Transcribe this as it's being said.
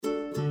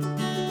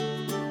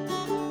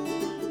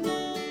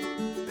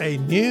A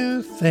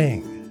new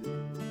thing.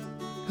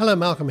 Hello,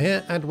 Malcolm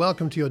here, and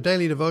welcome to your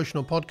daily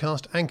devotional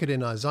podcast anchored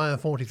in Isaiah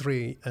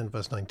 43 and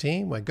verse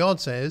 19, where God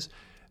says,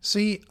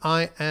 "See,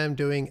 I am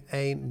doing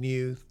a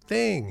new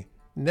thing.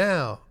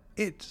 Now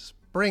it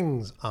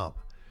springs up.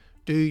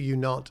 Do you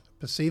not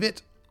perceive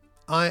it?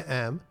 I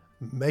am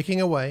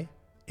making a way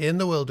in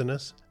the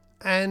wilderness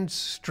and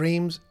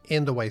streams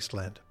in the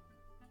wasteland."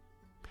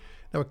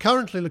 Now, we're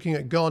currently looking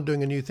at God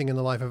doing a new thing in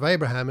the life of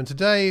Abraham, and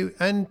today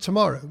and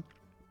tomorrow,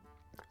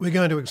 we're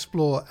going to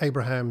explore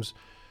Abraham's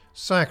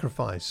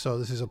sacrifice. So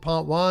this is a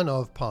part one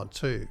of part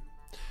two.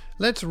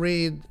 Let's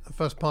read the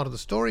first part of the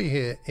story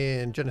here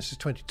in Genesis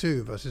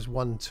 22, verses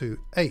 1 to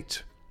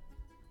 8.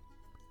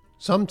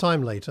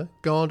 Sometime later,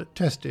 God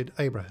tested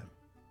Abraham.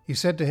 He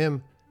said to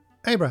him,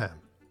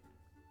 "Abraham."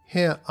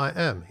 "Here I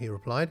am," he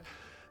replied.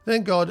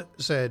 Then God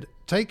said,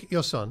 "Take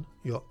your son,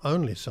 your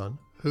only son,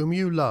 whom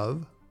you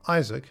love,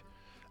 Isaac,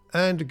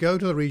 and go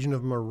to the region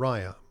of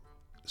Moriah.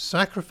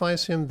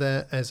 Sacrifice him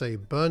there as a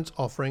burnt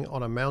offering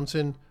on a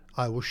mountain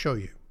I will show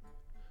you."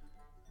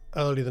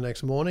 Early the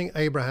next morning,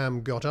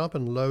 Abraham got up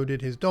and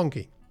loaded his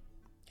donkey.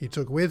 He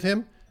took with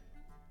him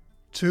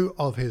 2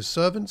 of his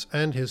servants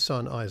and his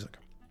son Isaac.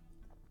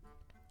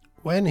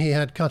 When he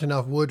had cut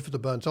enough wood for the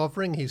burnt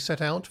offering, he set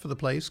out for the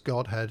place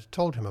God had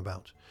told him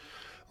about.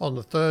 On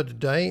the third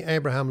day,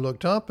 Abraham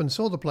looked up and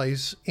saw the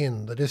place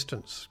in the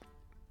distance.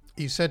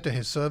 He said to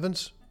his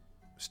servants,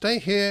 "Stay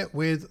here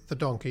with the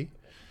donkey,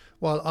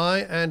 while I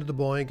and the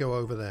boy go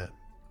over there.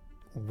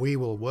 We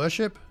will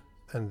worship,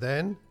 and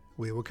then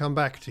we will come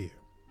back to you."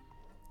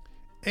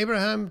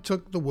 Abraham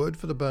took the wood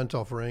for the burnt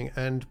offering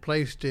and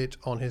placed it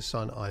on his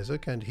son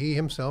Isaac, and he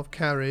himself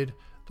carried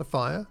the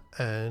fire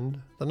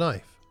and the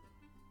knife.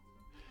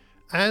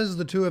 As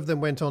the two of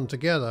them went on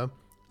together,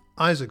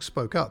 Isaac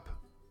spoke up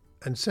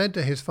and said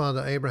to his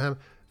father Abraham,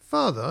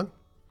 "Father?"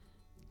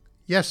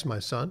 "Yes, my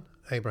son,"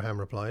 Abraham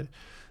replied.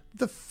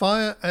 "The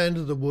fire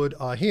and the wood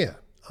are here,"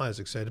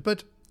 Isaac said,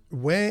 "but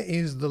where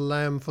is the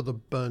lamb for the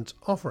burnt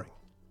offering?"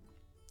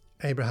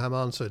 Abraham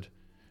answered,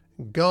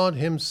 "God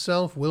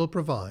himself will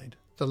provide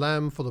the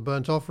lamb for the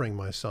burnt offering,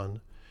 my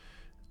son."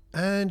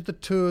 And the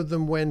two of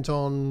them went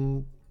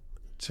on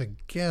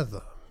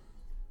together.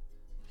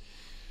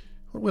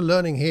 What we're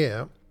learning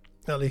here,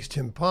 at least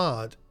in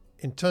part,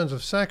 in terms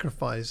of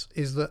sacrifice,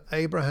 is that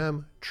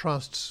Abraham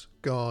trusts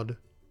God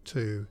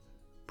to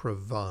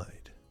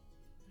provide.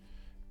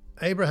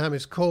 Abraham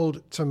is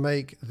called to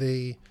make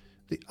the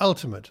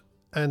ultimate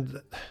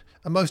and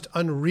a most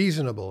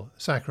unreasonable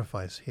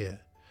sacrifice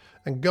here.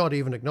 And God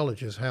even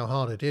acknowledges how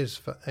hard it is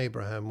for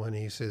Abraham when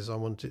he says,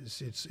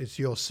 it's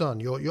your son,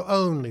 your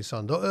only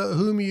son,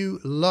 whom you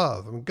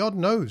love. And God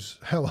knows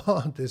how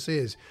hard this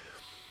is.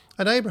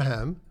 And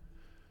Abraham,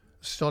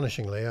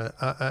 astonishingly,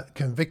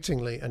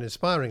 convictingly and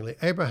inspiringly,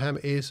 Abraham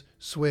is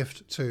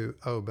swift to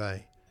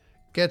obey.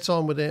 Gets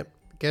on with it,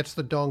 gets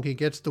the donkey,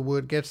 gets the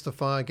wood, gets the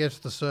fire, gets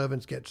the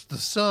servants, gets the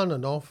son,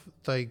 and off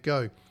they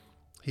go.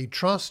 He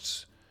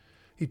trusts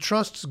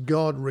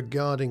God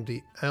regarding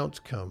the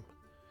outcome.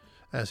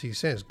 As he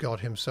says,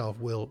 God himself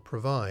will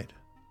provide.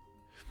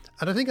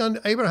 And I think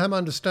Abraham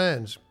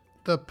understands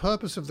the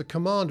purpose of the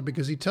command,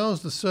 because he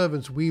tells the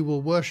servants, "We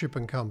will worship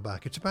and come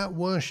back." It's about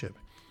worship.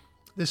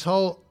 This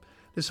whole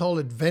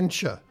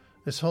adventure,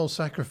 this whole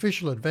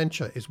sacrificial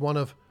adventure is one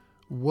of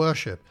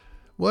worship.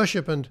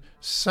 Worship and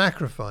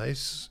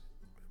sacrifice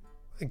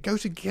go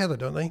together,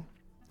 don't they?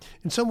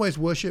 In some ways,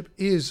 worship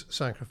is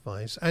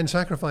sacrifice, and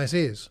sacrifice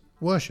is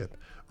worship.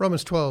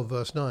 Romans 12,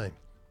 verse 9.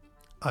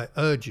 "I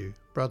urge you,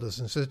 brothers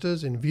and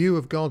sisters, in view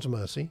of God's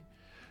mercy,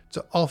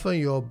 to offer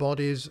your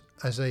bodies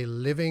as a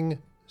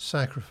living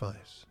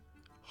sacrifice,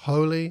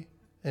 holy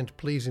and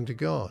pleasing to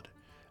God.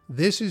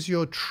 This is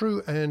your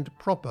true and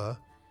proper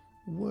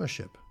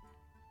worship."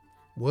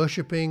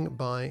 Worshipping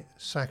by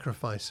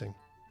sacrificing.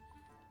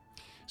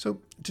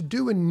 So to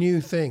do a new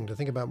thing, to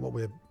think about what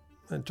we're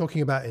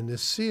talking about in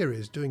this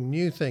series, doing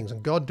new things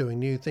and God doing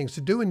new things,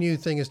 to do a new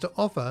thing is to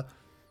offer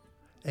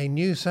a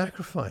new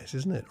sacrifice,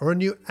 isn't it? Or a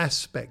new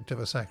aspect of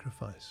a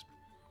sacrifice.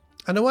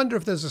 And I wonder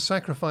if there's a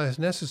sacrifice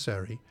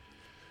necessary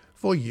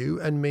for you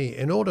and me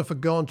in order for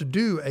God to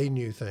do a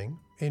new thing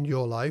in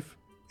your life,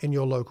 in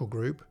your local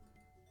group.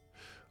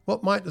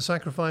 What might the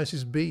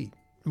sacrifices be?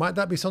 Might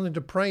that be something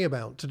to pray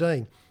about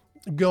today?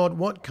 God,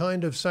 what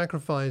kind of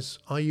sacrifice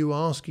are you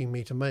asking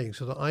me to make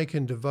so that I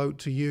can devote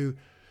to you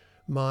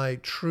my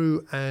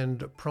true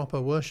and proper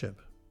worship?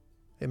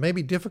 It may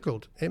be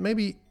difficult. It may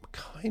be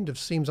kind of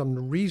seems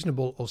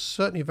unreasonable or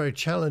certainly very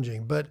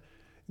challenging, but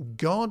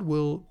God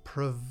will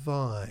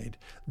provide.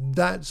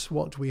 That's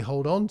what we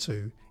hold on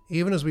to,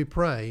 even as we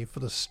pray for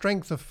the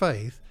strength of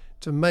faith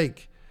to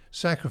make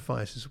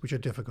sacrifices which are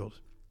difficult.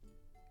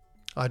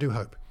 I do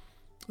hope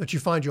that you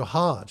find your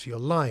heart, your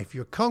life,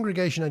 your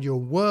congregation, and your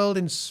world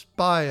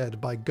inspired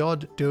by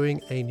God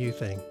doing a new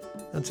thing.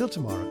 Until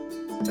tomorrow,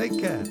 take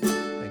care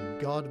and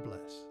God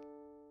bless.